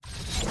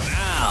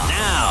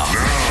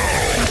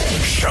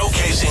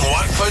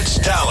Watford's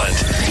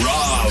talent,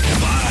 raw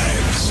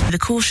vibes. The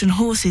Caution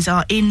Horses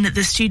are in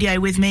the studio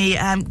with me.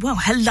 Well,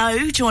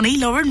 hello, Johnny,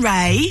 Lauren,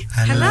 Ray.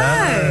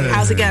 Hello.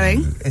 How's it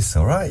going? It's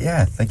all right,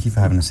 yeah. Thank you for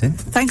having us in.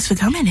 Thanks for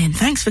coming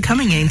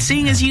in.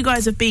 Seeing as you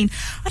guys have been,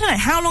 I don't know,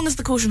 how long has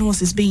the Caution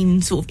Horses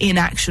been sort of in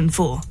action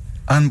for?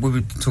 We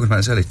were talking about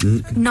this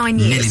earlier. 9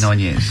 years. Nearly 9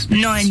 years.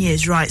 9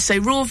 years, right. So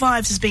Raw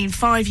Vibes has been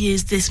 5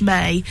 years this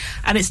May,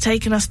 and it's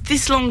taken us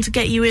this long to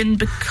get you in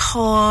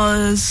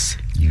because...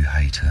 You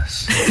hate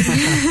us.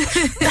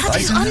 That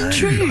is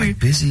untrue. Like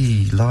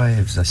busy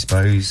lives, I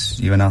suppose,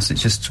 you and us.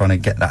 It's just trying to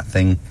get that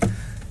thing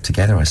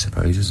together, I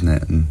suppose, isn't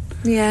it? And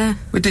yeah.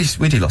 We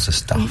do lots of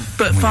stuff.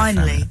 But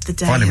finally, the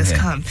day has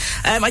come.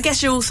 I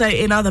guess you're also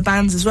in other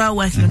bands as well,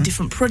 working on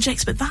different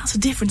projects, but that's a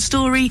different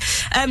story.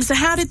 So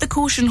how did the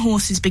Caution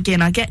Horses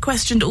begin? I get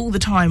questioned all the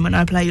time when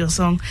I play your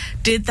song.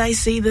 Did they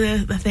see the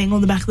thing on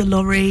the back of the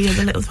lorry or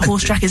the little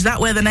horse track? Is that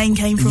where the name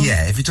came from?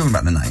 Yeah, if you're talking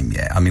about the name,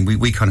 yeah. I mean,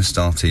 we kind of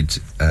started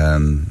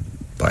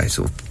by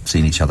sort of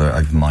seeing each other at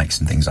open mics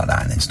and things like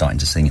that, and then starting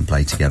to sing and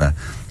play together.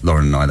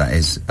 Lauren and I, that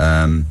is.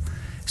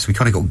 So we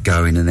kind of got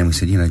going, and then we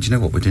said, do you know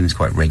what, we're doing this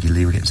quite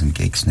regularly, we're getting some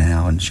gigs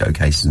now and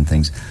showcases and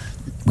things.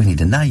 We need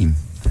a name.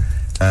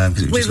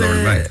 Because it was just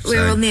Lauren Ray. We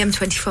were on the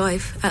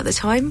M25 at the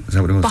time. Is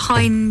that what it was?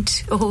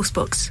 Behind a horse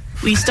box.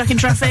 Were you stuck in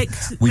traffic?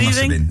 We must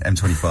have been.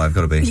 M25,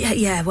 got to be.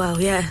 Yeah, well,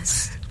 yeah.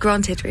 It's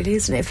granted, really,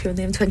 isn't it, if you're on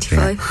the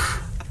M25?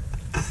 Yeah.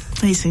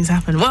 These things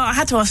happen. Well, I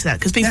had to ask that,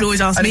 because people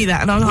always ask me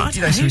that, and I'm like,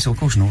 so we saw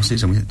Caution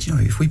Horses, and we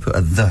said, if we put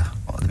a "the"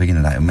 at the beginning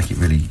of that, it'll make it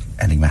really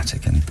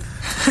enigmatic and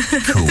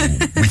cool,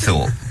 we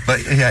thought.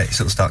 But yeah, it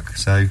sort of stuck,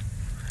 so...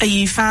 Are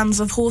you fans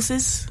of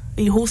horses?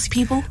 Are you horsey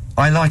people?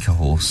 I like a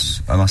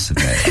horse, I must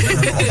admit. I don't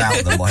know a lot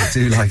about them, I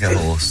do like a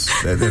horse.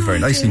 They're very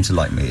nice. They seem to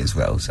like me as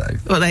well, so...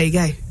 Well, there you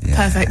go. Yeah.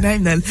 Perfect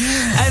name, then.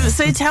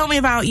 So tell me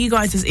about you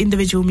guys as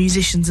individual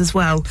musicians as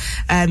well,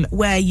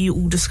 where you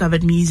all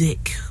discovered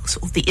music,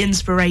 sort of the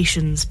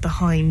inspirations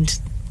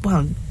behind,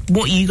 well,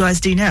 what you guys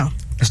do now.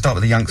 Let's start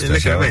with the youngster,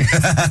 shall we?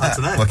 I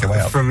don't know. Work your way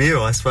up. From you,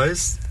 I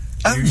suppose.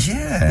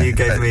 Yeah. You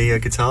gave me a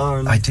guitar.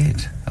 And I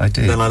did.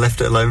 Then I left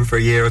it alone for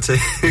a year or two.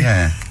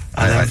 Yeah.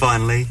 And then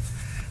finally...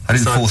 I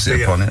didn't force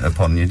it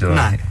upon you, do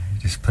I?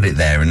 Just put it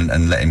there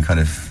and let him kind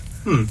of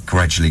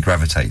gradually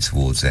gravitate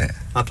towards it.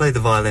 I played the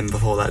violin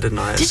before that, didn't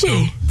I? Did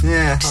you?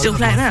 Yeah. Still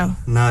play it now?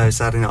 No,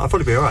 sadly not. I'll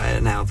probably be alright at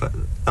it now, but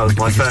that was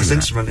my first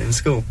instrument in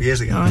school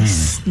years ago.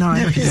 Nice.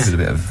 Yeah, we could do a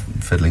bit of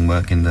fiddling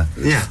work in the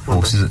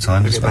horses at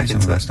times, I suppose, some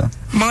of that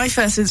stuff. My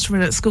first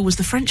instrument at school was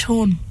the French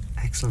horn.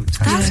 Excellent.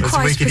 That's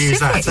quite specific.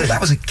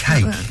 That was a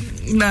cake.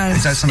 No.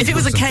 If it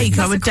was a cake,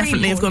 I would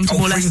definitely have gone to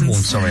more lessons.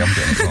 Horn, sorry, I'm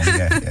getting it wrong,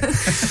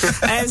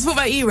 yeah. So what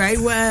about you, Ray?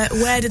 Where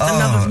did the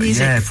love of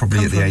music Yeah,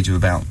 probably at the age of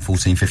about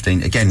 14,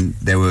 15. Again,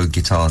 there were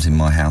guitars in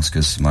my house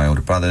because my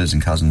older brothers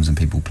and cousins and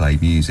people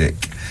played music.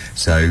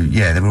 So,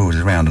 yeah, they were always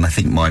around. And I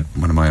think one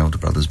of my older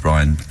brothers,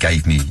 Brian,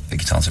 gave me a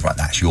guitar and said, right,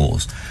 that's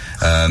yours.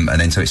 And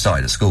then so it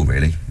started at school,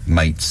 really.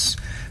 Mates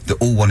that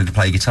all wanted to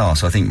play guitar.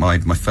 So I think my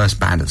first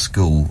band at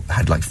school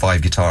had like 5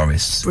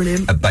 guitarists.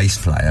 Brilliant. A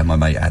bass player, my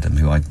mate Adam,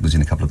 who I was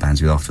in a couple of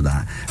bands with after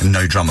that, and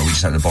no drummer. We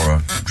just had to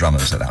borrow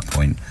drummers at that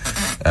point.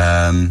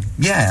 And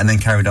then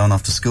carried on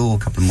after school, a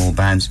couple of more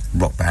bands,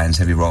 rock bands,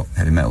 heavy rock,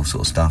 heavy metal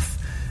sort of stuff.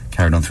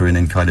 Carried on through and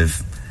then kind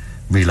of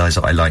realised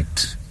that I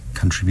liked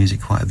country music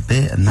quite a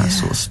bit and that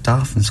sort of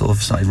stuff, and sort of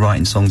started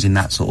writing songs in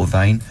that sort of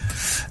vein.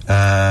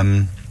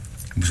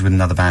 Was with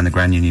another band, the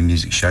Grand Union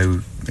Music Show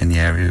in the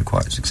area,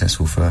 quite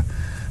successful for a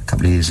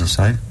couple of years or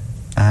so,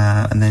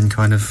 and then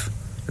kind of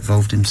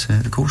evolved into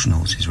the Caution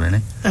Horses, really.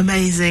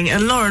 Amazing.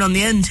 And Lauren on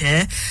the end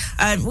here,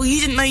 well,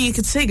 you didn't know you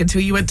could sing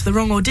until you went to the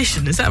wrong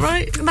audition, is that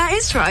right? That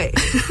is right.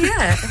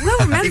 Yeah, well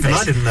remembered. Even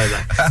I didn't know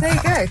that. There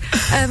you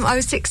go. I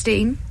was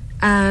 16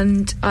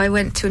 and I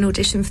went to an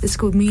audition for the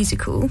school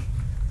musical.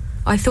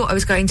 I thought I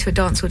was going to a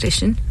dance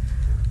audition.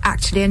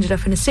 Actually ended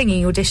up in a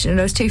singing audition and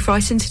I was too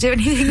frightened to do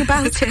anything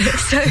about it.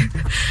 So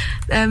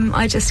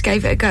I just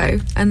gave it a go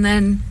and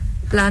then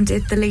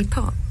landed the lead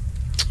part.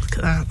 Look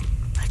at that.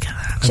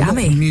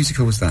 Jammy. What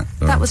musical was that?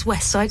 That was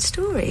West Side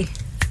Story.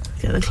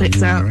 Get the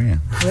clicks out.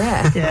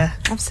 Yeah,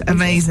 absolutely.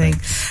 Amazing.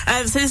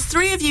 So there's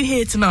 3 of you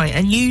here tonight,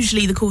 and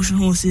usually the Caution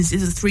Horses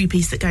is a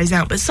 3-piece that goes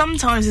out, but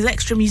sometimes there's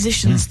extra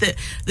musicians that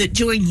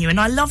join you, and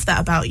I love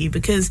that about you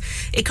because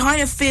it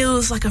kind of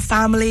feels like a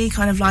family,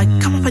 kind of like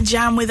come up and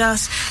jam with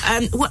us.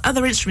 What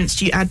other instruments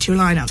do you add to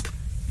your lineup?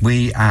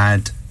 We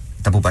add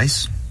double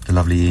bass. The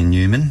lovely Ian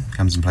Newman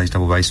comes and plays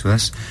double bass with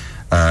us.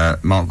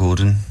 Mark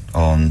Gordon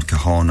on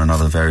cajon and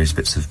other various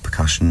bits of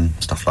percussion,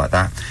 stuff like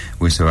that.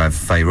 We also have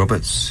Faye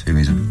Roberts, who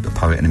is a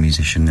poet and a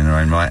musician in her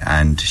own right,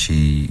 and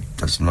she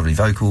does some lovely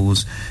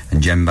vocals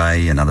and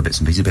djembe and other bits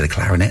and pieces, a bit of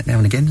clarinet now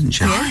and again, doesn't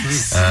she?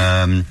 Yes.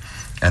 And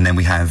then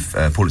we have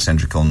Paul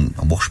Eccentric on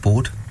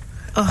washboard.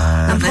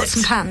 And pots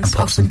and pans. And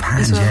pots and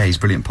pans, well. yeah, he's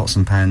brilliant pots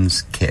and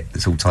pans kit.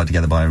 It's all tied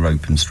together by a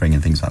rope and string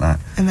and things like that.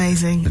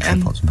 Amazing.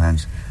 Literal pots and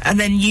pans. And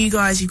then you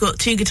guys, you've got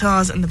 2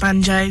 guitars and the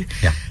banjo.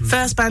 Yeah.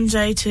 First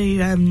banjo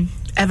to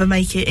ever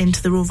make it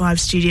into the Raw Vibes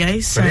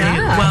studios. So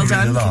well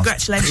done,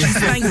 congratulations,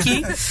 thank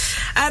you.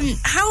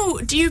 How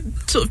do you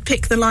sort of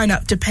pick the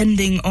lineup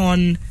depending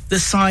on the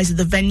size of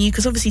the venue?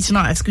 Because obviously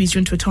tonight I've squeezed you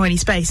into a tiny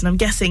space, and I'm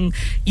guessing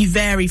you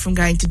vary from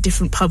going to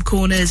different pub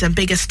corners and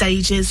bigger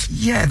stages.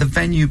 Yeah, the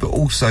venue, but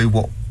also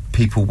what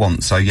people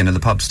want. So, you know, the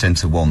pubs tend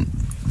to want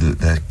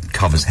the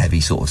covers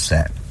heavy sort of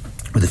set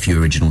with a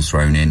few originals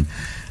thrown in,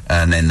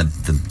 and then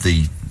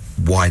the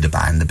wider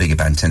band, the bigger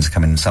band, tends to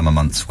come in the summer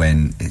months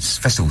when it's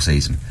festival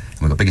season.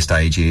 And we've got bigger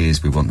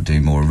stages, we want to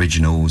do more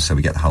originals, so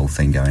we get the whole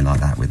thing going like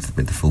that with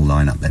the full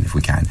lineup then, if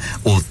we can.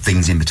 Or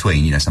things in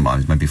between, you know,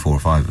 sometimes maybe 4 or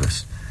 5 of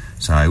us.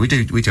 So we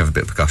do have a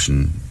bit of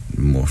percussion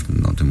more often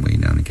than not, don't we,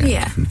 now and again,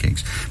 different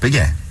gigs. But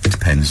yeah, it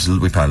depends.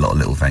 We play a lot of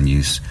little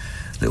venues,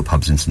 little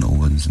pubs in St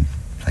Albans and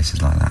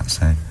places like that.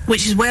 So,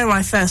 which is where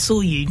I first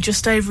saw you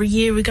just over a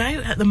year ago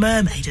at the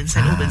Mermaid in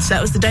St Albans. So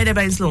that was the Dodo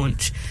Bones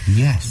launch.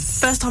 Yes.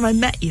 First time I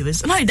met you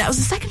that was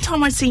the second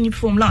time I'd seen you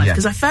perform live,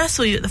 because I first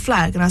saw you at the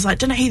Flag and I was like,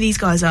 don't know who these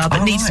guys are,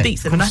 but need to speak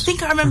to them. And I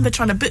think I remember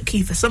trying to book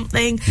you for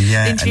something,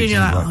 interview, and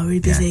you're like, oh,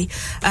 we're busy.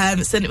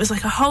 So then it was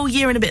like a whole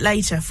year and a bit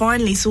later,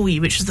 finally saw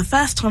you, which was the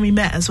first time we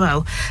met as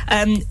well.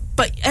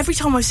 But every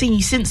time I've seen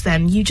you since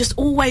then, you just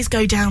always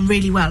go down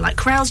really well. Like,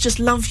 crowds just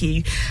love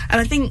you. And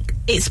I think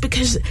it's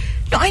because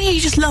not only are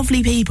you just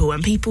lovely people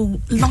and people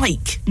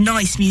like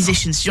nice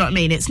musicians, do you know what I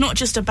mean? It's not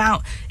just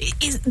about...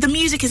 the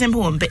music is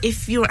important, but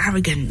if you're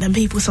arrogant, then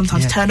people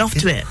sometimes turn off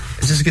to it.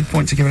 Is this a good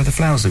point to give her the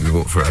flowers that we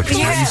bought for her? Because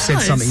you said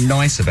something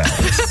nice about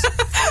us.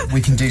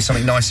 We can do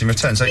something nice in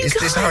return. So is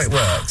this how it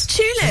works?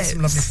 Tulips.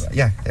 There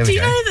we go. Do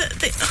you know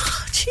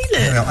that...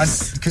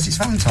 tulips. Because it's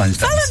Valentine's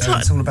Day, so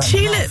it's all about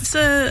tulips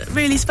are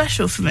really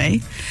special for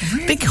me.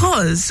 Really?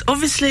 Because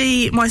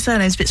obviously my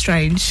surname's a bit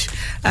strange.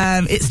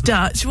 It's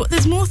Dutch.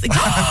 There's more things.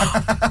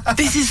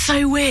 This is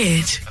so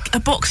weird. A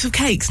box of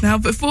cakes. Now,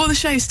 before the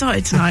show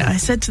started tonight, I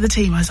said to the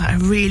team, I was like, I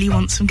really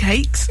want some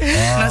cakes.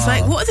 And I was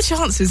like, what are the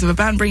chances of a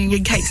band bringing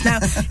in cakes? Now,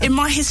 in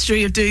my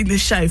history of doing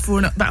this show for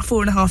about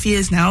 4.5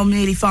 years now,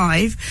 nearly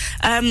 5,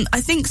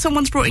 I think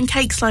someone's brought in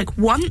cakes like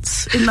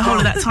once in the whole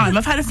of that time.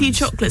 I've had a few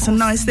chocolates and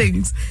nice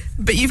things,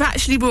 but you've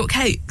actually brought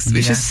cakes,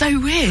 which is so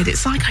weird.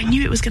 It's like I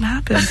knew it was going to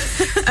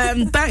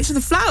happen. Back to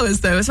the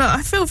flowers, though, as well.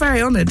 I feel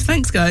very honoured.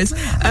 Thanks, guys.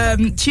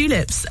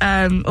 Tulips,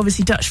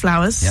 obviously Dutch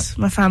flowers. Yep.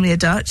 My family are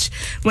Dutch.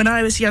 When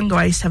I was younger,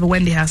 I used to have a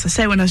Wendy house. I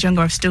say when I was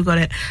younger, I've still got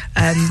it,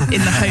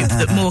 in the hope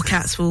that more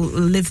cats will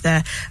live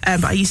there.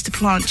 But I used to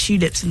plant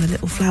tulips in the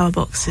little flower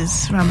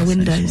boxes around the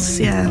windows.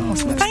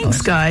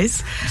 Thanks,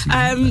 guys.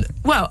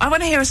 Well, I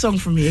want to hear a song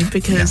from you,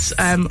 because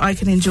I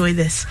can enjoy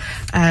this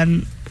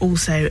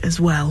also as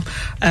well.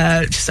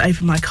 Just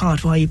open my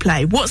card while you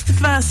play. What's the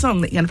first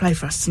song that you're going to play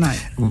for us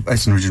tonight? Well,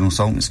 it's an original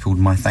song. It's called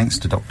My Thanks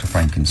to Dr.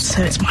 Frankenstein.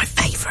 So it's my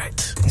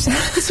favourite. It's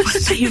my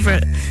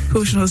favourite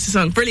Caution Horses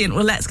song. Brilliant.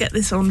 Well, let's get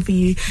this on for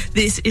you.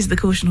 This is the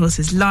Caution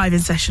Horses live in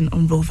session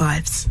on Raw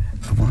Vibes.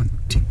 1,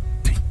 2,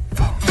 3,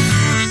 4.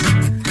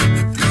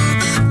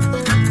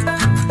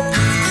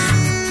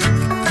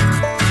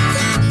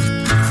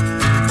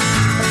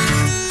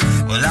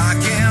 Well, I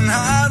can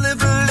hardly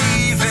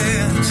believe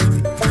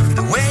it,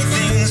 the way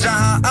things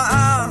are,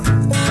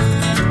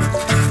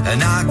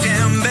 and I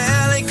can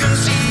barely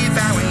conceive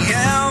how we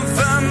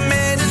ever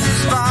made it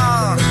this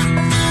far.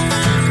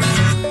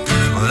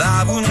 Well,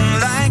 I wouldn't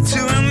like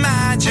to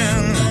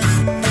imagine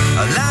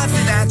a life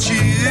without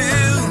you,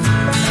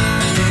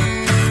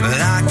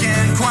 but I can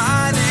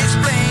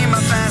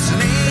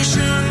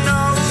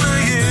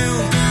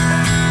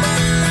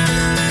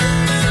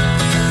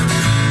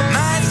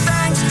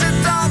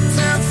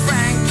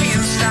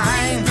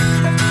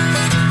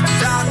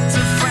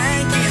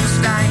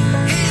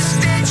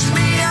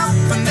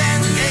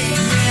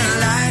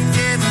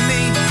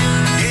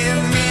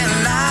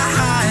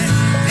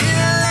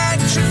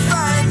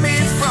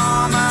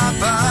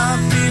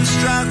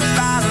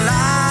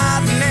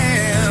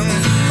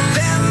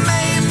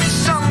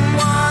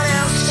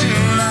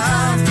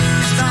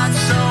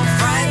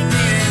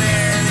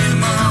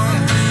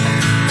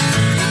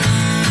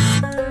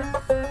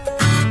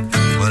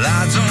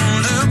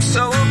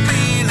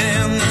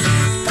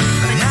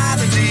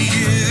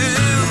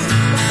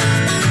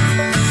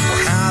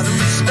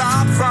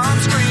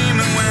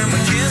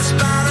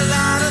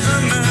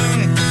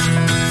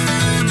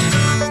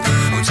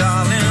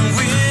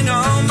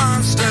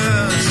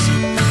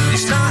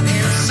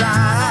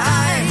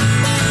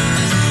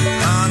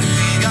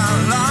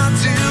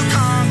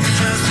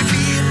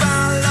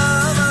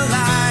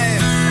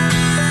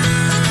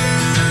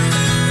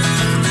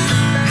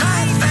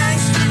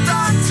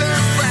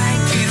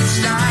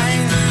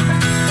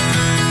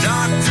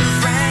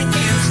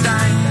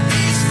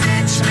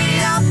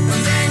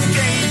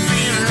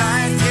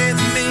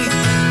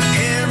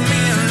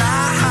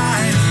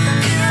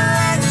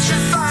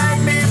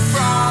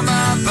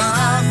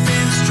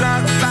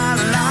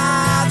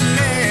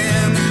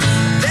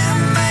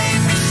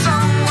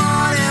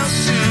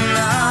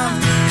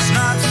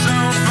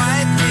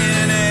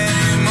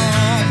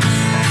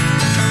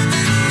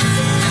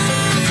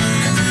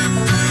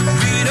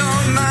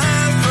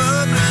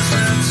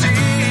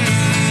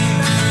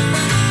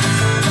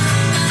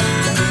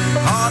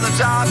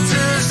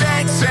doctor's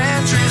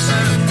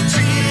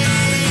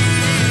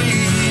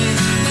eccentricities.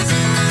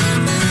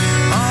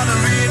 All that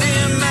really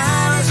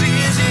matters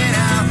is in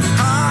our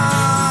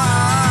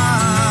hearts.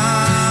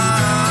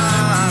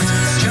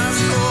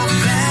 Just hope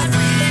that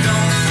we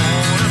don't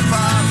fall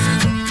apart.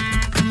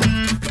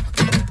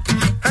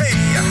 Hey,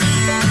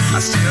 I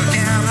still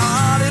can't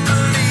hardly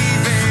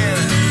believe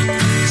it.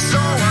 It's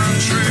so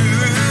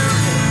untrue.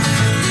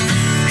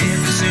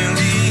 If it's in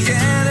the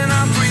air, then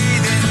I'm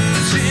breathing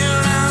until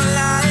our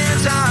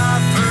lives are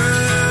through.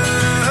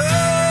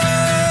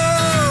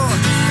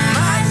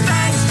 My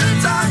thanks to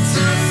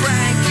Dr.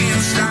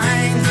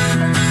 Frankenstein.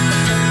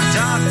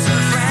 Dr.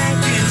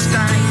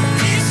 Frankenstein,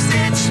 he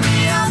stitched me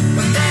up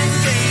and then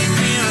gave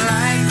me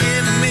life.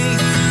 Give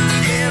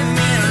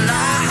me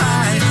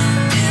life.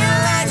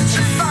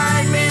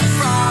 Electrified me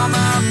from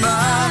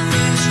above,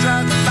 been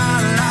struck by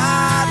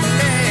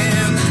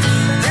lightning.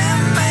 Then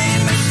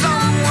made me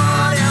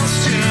someone else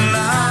to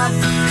love.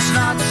 It's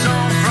not so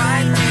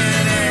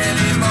frightening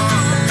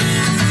anymore.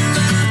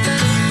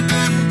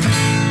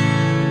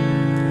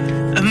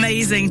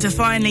 Amazing to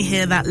finally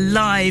hear that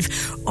live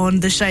on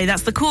the show.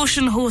 That's the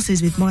Caution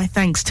Horses with My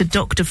Thanks to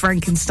Dr.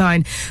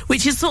 Frankenstein,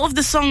 which is sort of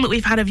the song that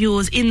we've had of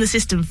yours in the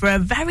system for a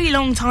very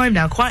long time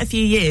now, quite a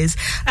few years.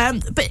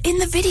 But in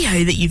the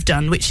video that you've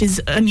done, which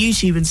is on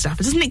YouTube and stuff,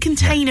 doesn't it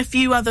contain a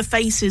few other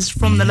faces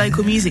from the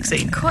local music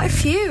scene? Quite a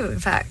few, in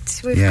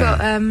fact. We've got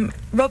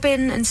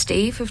Robin and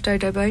Steve of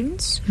Dodo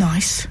Bones.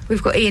 Nice.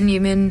 We've got Ian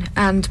Newman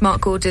and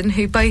Mark Gordon,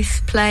 who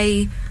both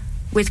play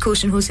with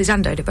Caution Horses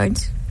and Dodo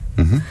Bones.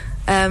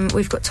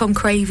 We've got Tom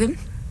Craven.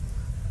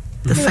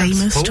 The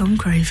famous Paul? Tom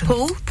Craven.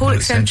 Paul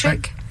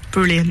Eccentric.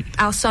 Brilliant.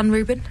 Our son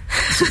Ruben.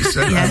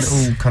 So Yes.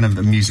 all kind of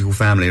a musical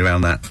family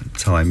around that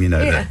time, you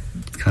know, Yeah. that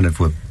kind of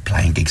were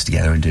playing gigs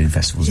together and doing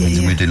festivals. Yeah, and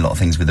we yeah. were doing a lot of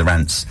things with the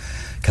Rants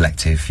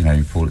Collective, you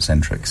know, Paul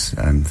Eccentrics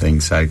and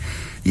things. So,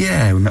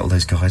 yeah, we met all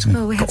those guys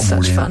and We got had them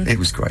all such in. fun. It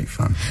was great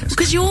fun.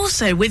 Because you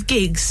also, with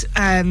gigs,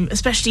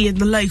 especially in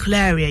the local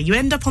area, you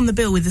end up on the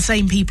bill with the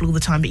same people all the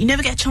time, but you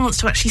never get a chance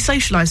to actually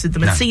socialise with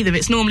them and No. see them.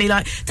 It's normally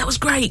like, that was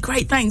great,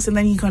 thanks, and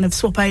then you kind of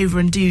swap over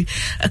and do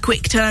a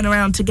quick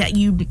turnaround to get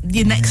your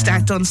next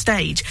act on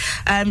stage.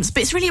 But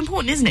it's really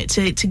important, isn't it,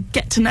 to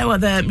get to know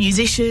other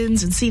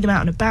musicians and see them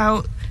out and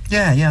about.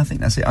 Yeah, I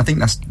think that's it. I think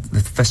that's the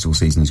festival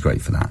season is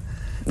great for that.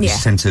 You Yeah.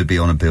 tend to be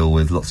on a bill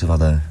with lots of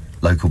other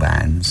local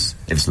bands,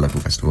 if it's a local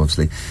festival,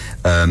 obviously,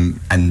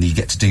 and you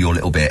get to do your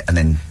little bit and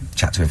then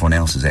chat to everyone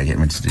else as they're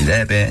getting ready to do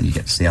their bit, and you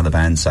get to see other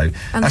bands. So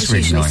And that's there's really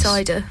usually nice.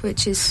 cider,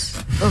 which is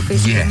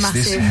obviously Yes, a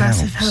this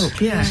Massive helps.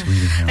 help, yeah. This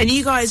really helps. And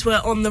you guys were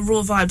on the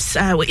Raw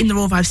Vibes, were in the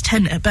Raw Vibes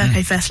tent at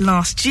Burko Fest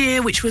last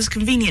year, which was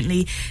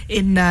conveniently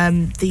in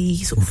the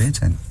sort of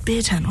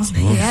Beer tent. wasn't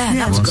it? Yeah,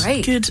 that was was.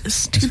 great. Good,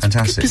 It's good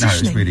fantastic. No, it was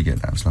positioning. really good.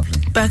 That was lovely.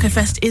 Burko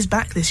Fest is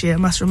back this year, I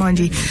must remind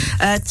you.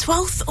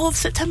 12th of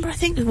September, I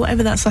think,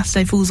 whatever that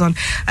Saturday falls on.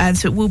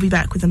 So it will be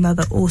back with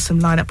another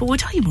awesome lineup. But we'll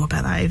tell you more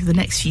about that over the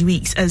next few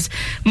weeks as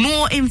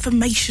more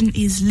information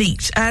is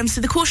leaked.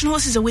 So the Caution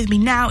Horses are with me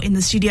now in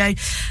the studio.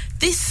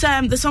 This,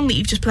 the song that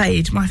you've just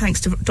played, My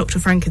Thanks to Dr.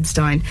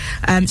 Frankenstein,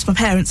 it's my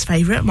parents'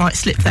 favourite, might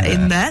slip that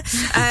in there.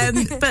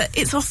 But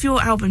it's off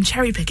your album,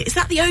 Cherry Picker. Is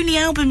that the only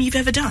album you've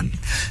ever done?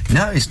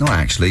 No, it's not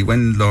actually.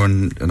 When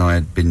Lauren and I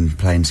had been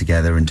playing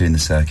together and doing the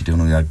circuit, doing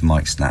all the open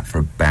mics and that for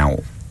about,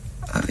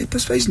 I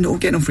suppose, not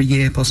getting on for a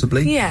year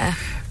possibly. Yeah.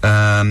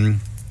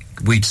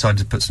 We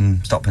decided to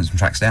start putting some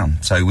tracks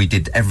down. So we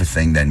did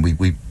everything then. We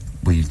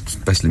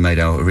basically made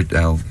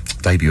our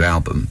debut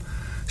album,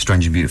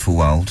 Strange and Beautiful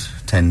World,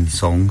 10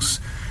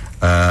 songs,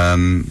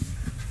 playing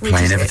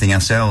just everything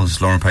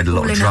ourselves. Lauren played a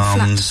lot all of in our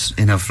drums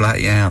in her flat,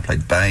 yeah. I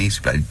played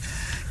bass, we played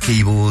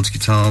keyboards,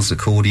 guitars,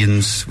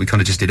 accordions. We kind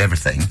of just did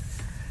everything.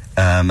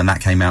 And that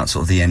came out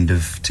sort of the end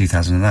of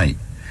 2008.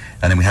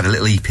 And then we had a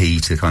little EP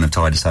to kind of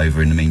tide us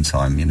over in the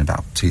meantime, in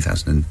about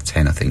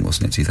 2010, I think,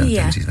 wasn't it? 2010,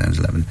 Yeah.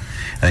 2011.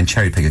 And then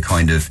Cherry Picker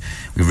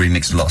we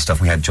remixed a lot of stuff.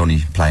 We had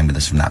Johnny playing with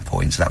us from that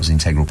point, so that was an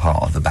integral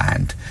part of the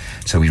band.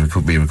 So we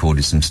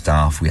recorded some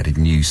stuff, we added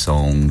new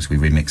songs, we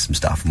remixed some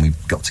stuff, and we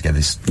got together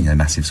this,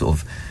 massive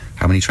sort of,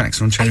 how many tracks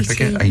are on Cherry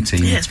Picker?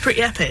 18. Yeah, it's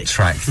pretty epic.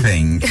 Track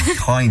thing,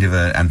 kind of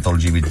an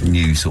anthology with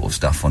new sort of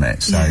stuff on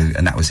it. So,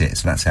 and that was it.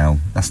 So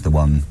that's the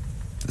one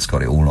that's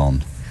got it all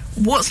on.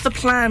 What's the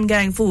plan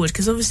going forward?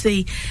 Because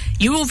obviously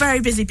you're all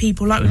very busy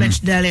people, like we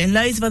mentioned earlier, and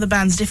loads of other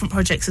bands, different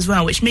projects as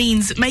well, which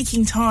means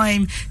making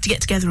time to get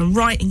together and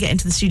write and get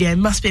into the studio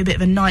must be a bit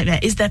of a nightmare.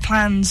 Is there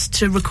plans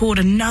to record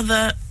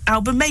another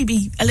album,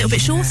 maybe a little bit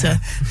shorter?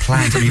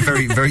 Plans, I mean,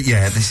 very, very,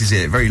 this is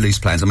it, very loose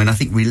plans. I mean, I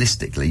think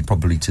realistically,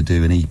 probably to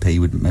do an EP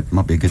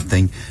might be a good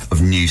thing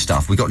of new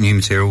stuff. We've got new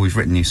material, we've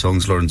written new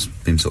songs. Lauren's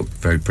been sort of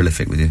very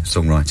prolific with your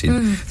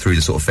songwriting through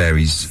the sort of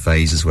Fairies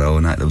phase as well,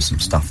 and there was some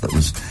stuff that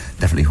was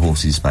definitely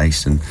Horses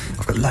based, and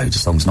I've got loads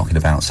of songs knocking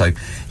about. So,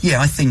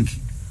 I think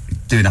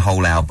doing a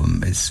whole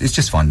album, it's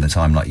just finding the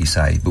time, like you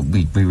say, but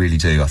we really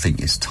do. I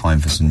think it's time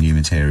for some new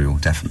material,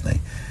 definitely.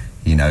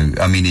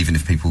 I mean, even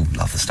if people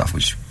love the stuff,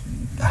 which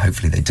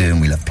hopefully they do,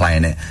 and we love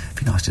playing it.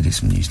 It'd be nice to do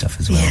some new stuff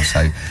as well. Yeah.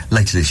 So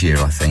later this year,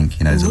 I think,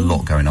 there's a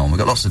lot going on. We've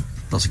got lots of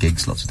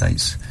gigs, lots of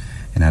dates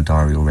in our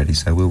diary already,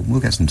 so we'll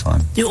get some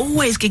time. You're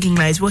always gigging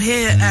loads. We'll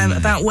hear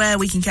about where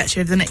we can catch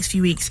you over the next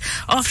few weeks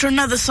after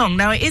another song.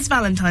 Now, it is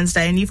Valentine's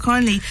Day, and you've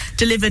kindly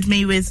delivered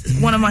me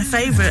with one of my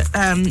favourite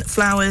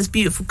flowers,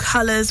 beautiful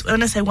colours.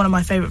 When I say one of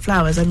my favourite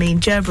flowers, I mean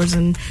gerbils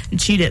and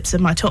tulips are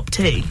my top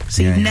two.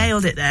 So you've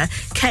nailed it there.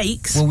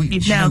 Cakes,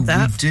 you've nailed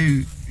that. We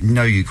do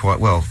know you quite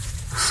well.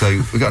 So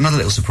we've got another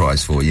little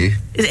surprise for you.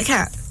 Is it a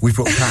cat? We've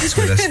brought cats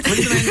with us.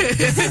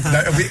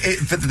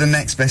 But the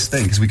next best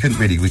thing, because we couldn't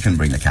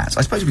bring the cats.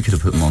 I suppose we could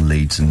have put them on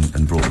leads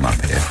and brought them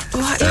up here.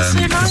 Oh, it's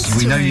so nice.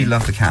 We know you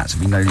love the cats,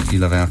 and we know you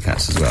love our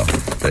cats as well.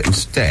 But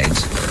instead,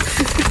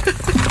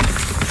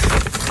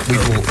 we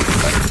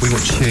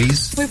bought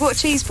cheese. We bought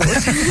cheese board.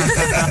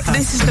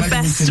 This is the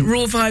best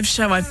Raw Vibes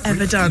show I've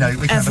ever done.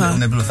 We can have a little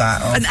nibble of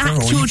that. An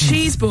actual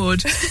cheese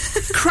board.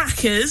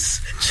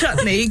 Crackers,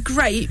 chutney,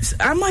 grapes,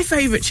 and my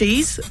favourite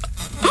cheese.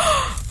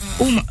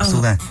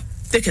 Still there.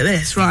 Look at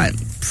this, right.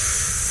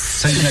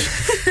 So,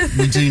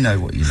 we do know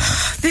what you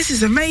like. This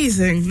is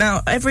amazing.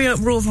 Now, every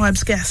Raw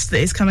Vibes guest that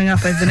is coming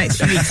up over the next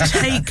few weeks,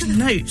 take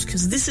note,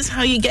 because this is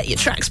how you get your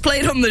tracks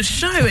played on the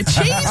show. A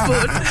cheese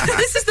board.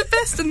 This is the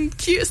best and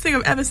cutest thing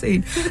I've ever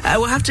seen.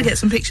 We'll have to get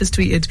some pictures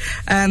tweeted.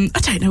 I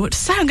don't know what to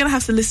say. I'm going to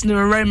have to listen to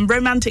a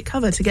romantic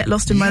cover to get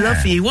lost in my love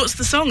for you. What's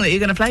the song that you're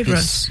going to play for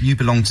us? You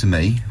Belong to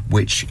Me,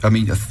 which, I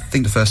think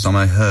the first time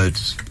I heard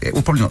it,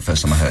 well, probably not the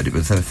first time I heard it,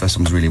 but the first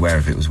time I was really aware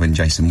of it was when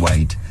Jason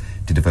Wade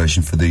did a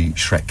version for the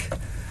Shrek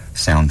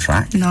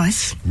soundtrack.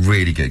 Nice.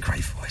 Really good,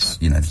 great voice.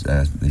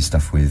 His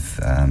stuff with,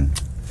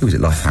 who was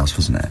it, Lifehouse,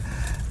 wasn't it?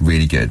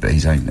 Really good, but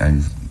his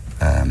own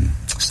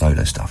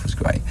solo stuff was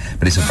great.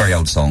 But it's a very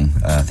old song.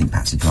 I think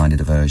Patsy Cline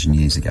did a version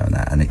years ago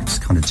and it's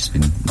kind of just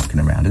been knocking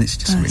around, and it's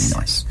just a really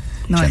nice,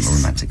 gentle,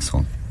 romantic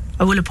song.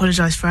 I will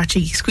apologise for our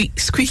cheeky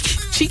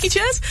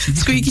chairs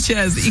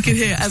that you can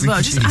hear as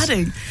well. Just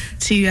adding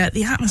to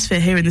the atmosphere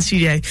here in the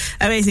studio.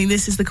 Amazing.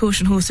 This is the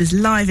Caution Horses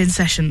live in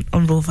session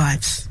on Raw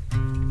Vibes.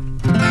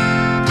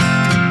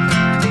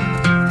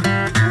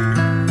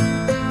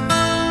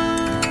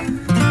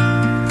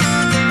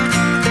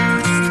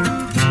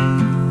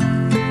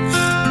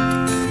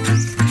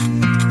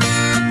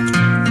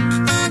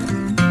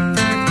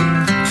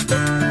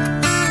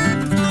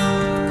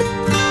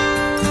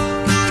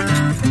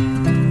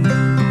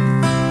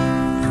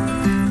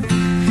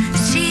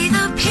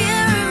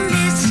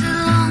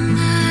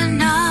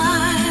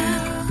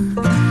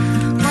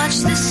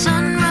 Watch the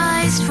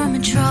sunrise from a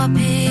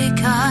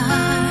tropic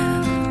isle.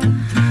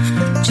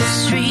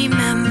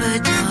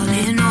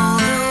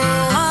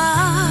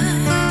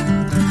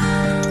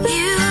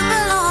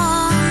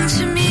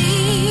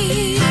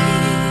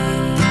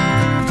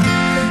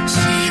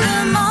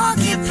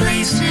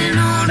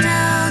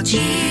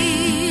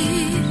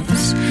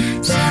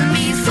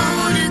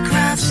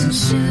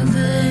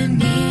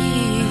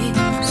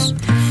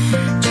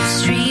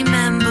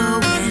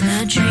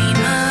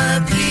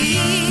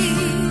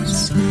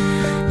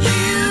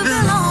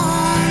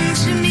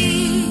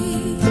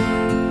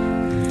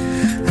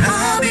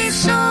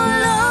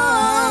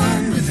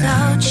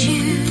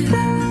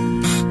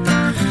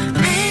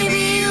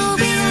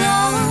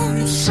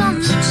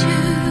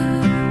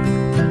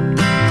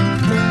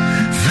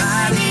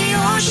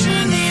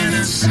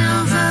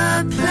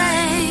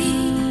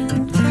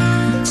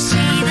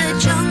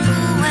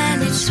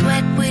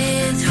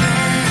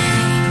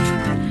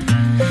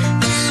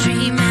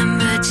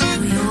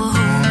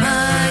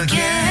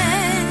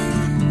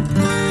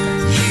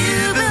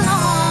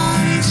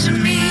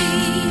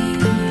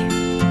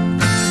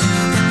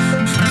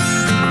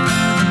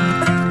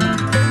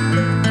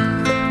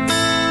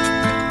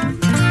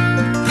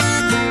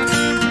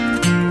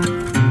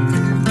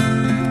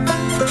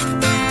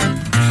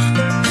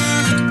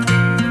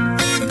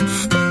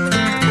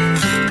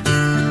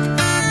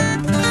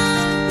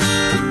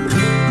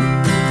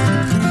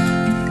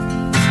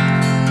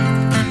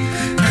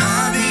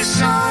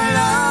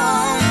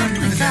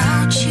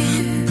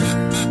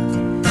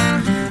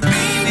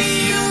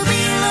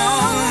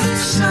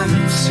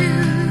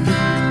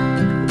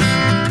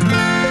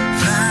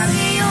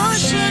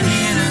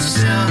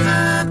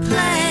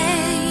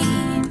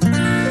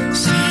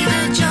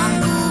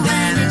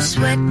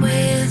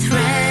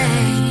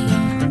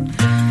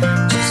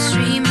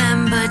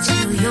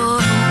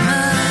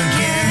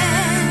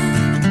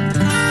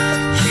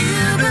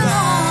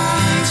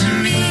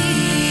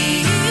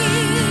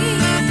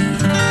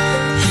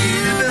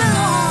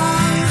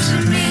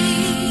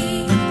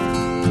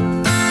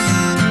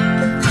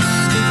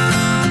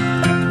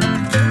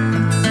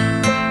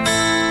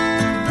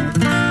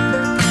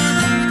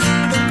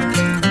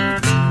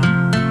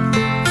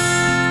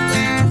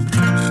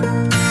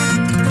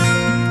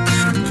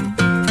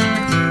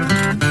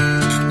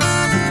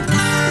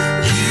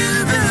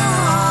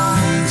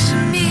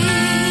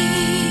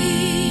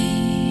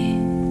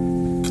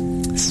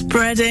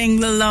 Spreading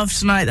the love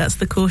tonight. That's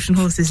the Caution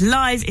Horses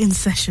live in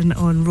session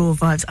on Raw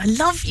Vibes. I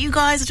love you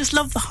guys. I just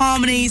love the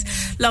harmonies,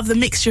 love the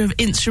mixture of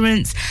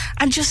instruments,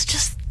 and I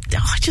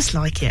just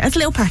like it. As a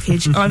little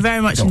package, I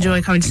very much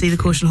enjoy coming to see the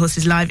Caution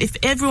Horses live. If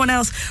everyone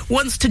else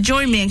wants to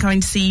join me in coming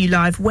to see you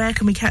live, where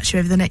can we catch you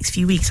over the next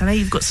few weeks? I know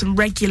you've got some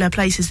regular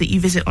places that you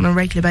visit on a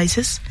regular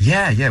basis.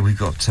 Yeah, we've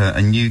got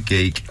a new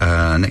gig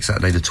next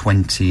Saturday, the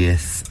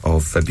 20th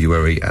of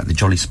February at the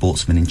Jolly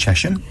Sportsman in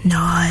Chesham.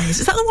 Nice.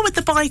 Is that the one with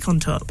the bike on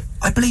top?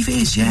 I believe it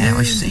is, yeah.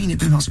 I've seen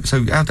it.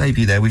 So our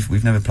debut there,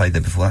 we've never played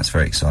there before. That's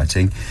very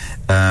exciting.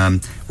 We're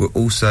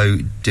also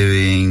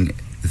doing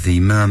the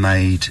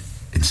Mermaid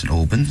in St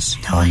Albans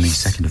on the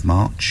 2nd of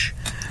March.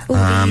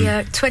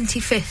 The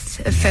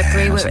 25th of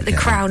February, we're at the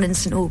Crown in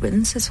St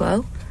Albans as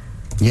well.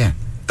 Yeah,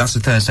 that's a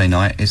Thursday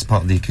night. It's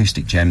part of the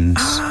Acoustic Gems.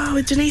 Oh,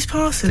 with Denise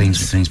Parsons. Things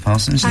with Denise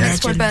Parsons, and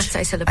it's my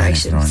birthday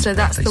celebration, so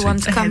that's the one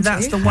to come to.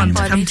 That's the one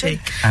to come to.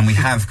 And we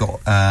have got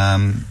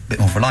a bit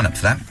more of a lineup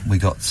for that. We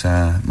got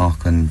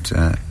Mark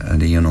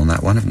and Ian on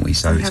that one, haven't we?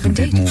 So it's going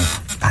to be more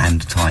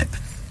band type,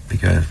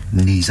 bigger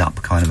knees up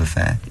kind of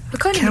affair. We're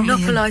kind of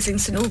monopolising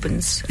St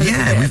Albans a little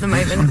bit at the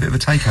moment. We've got a bit of a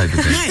takeover.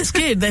 No, it's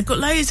good. They've got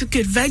loads of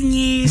good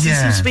venues. There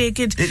seems to be a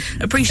good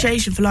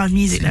appreciation for live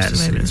music there at the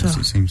moment as well.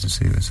 It seems to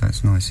see us, so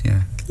it's nice,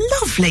 yeah.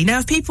 Lovely. Now,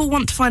 if people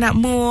want to find out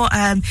more,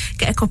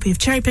 get a copy of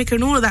Cherry Picker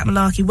and all of that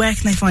malarkey, where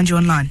can they find you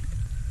online?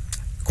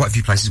 Quite a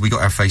few places. We've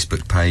got our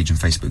Facebook page and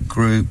Facebook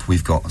group.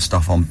 We've got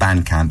stuff on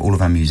Bandcamp. All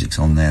of our music's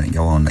on there. They can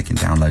go on, they can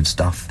download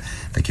stuff,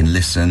 they can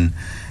listen.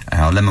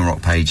 Our Lemon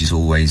Rock page is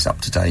always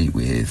up to date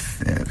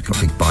with, we've got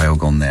a big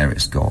biog on there.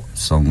 It's got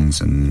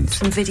songs and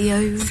some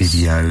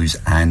videos,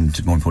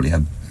 and more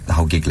importantly, the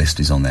whole gig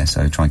list is on there.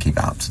 So try and keep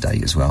that up to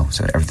date as well.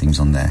 So everything's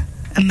on there.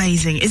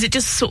 Amazing. Is it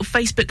just sort of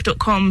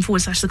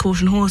facebook.com/the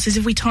Caution Horses?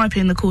 If we type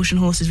in the Caution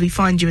Horses, we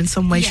find you in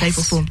some way, shape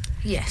or form?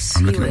 Yes.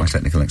 I'm looking at my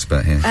technical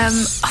expert here.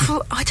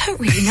 I don't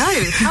really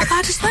know. How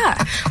bad is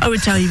that? I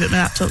would tell you that my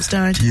laptop's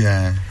died.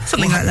 Yeah.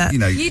 Something like that.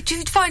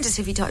 You'd find us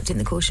if you typed in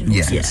the Caution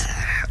Horses. Yes.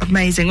 Yeah.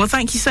 Amazing. Well,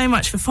 thank you so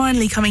much for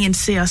finally coming in to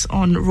see us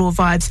on Raw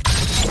Vibes.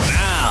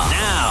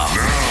 Now.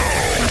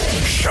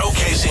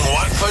 Showcasing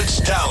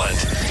Watford's talent.